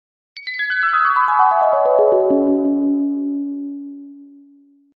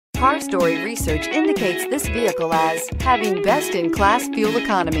story research indicates this vehicle as having best-in-class fuel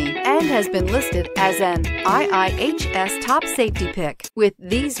economy and has been listed as an IIHS top safety pick with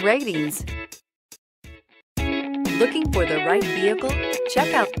these ratings. Looking for the right vehicle?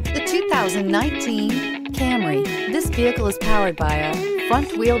 Check out the 2019 Camry. This vehicle is powered by a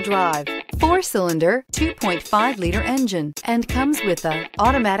front-wheel drive, 4-cylinder, 2.5-liter engine and comes with an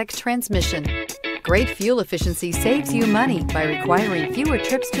automatic transmission. Great fuel efficiency saves you money by requiring fewer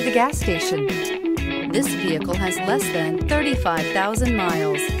trips to the gas station. This vehicle has less than 35,000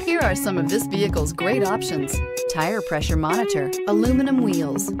 miles. Here are some of this vehicle's great options: tire pressure monitor, aluminum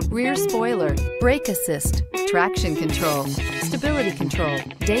wheels, rear spoiler, brake assist, traction control, stability control,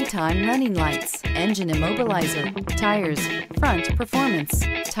 daytime running lights, engine immobilizer, tires, front performance,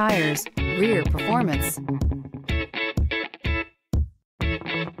 tires, rear performance.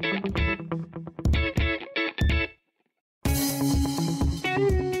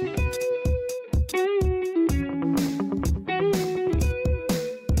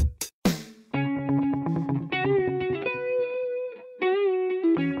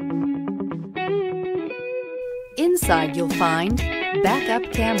 Inside you'll find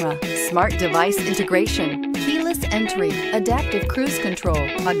backup camera, smart device integration, keyless entry, adaptive cruise control,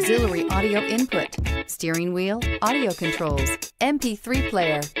 auxiliary audio input, steering wheel audio controls, MP3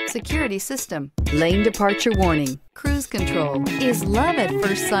 player, security system, lane departure warning, cruise control. Is love at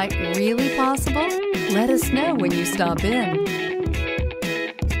first sight really possible? Let us know when you stop in.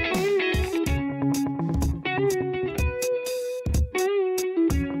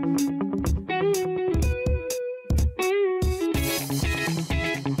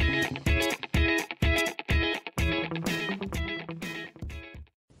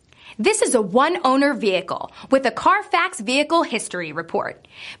 This is a one-owner vehicle with a Carfax Vehicle History Report.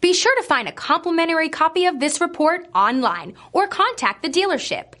 Be sure to find a complimentary copy of this report online or contact the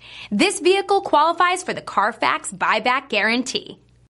dealership. This vehicle qualifies for the Carfax Buyback Guarantee.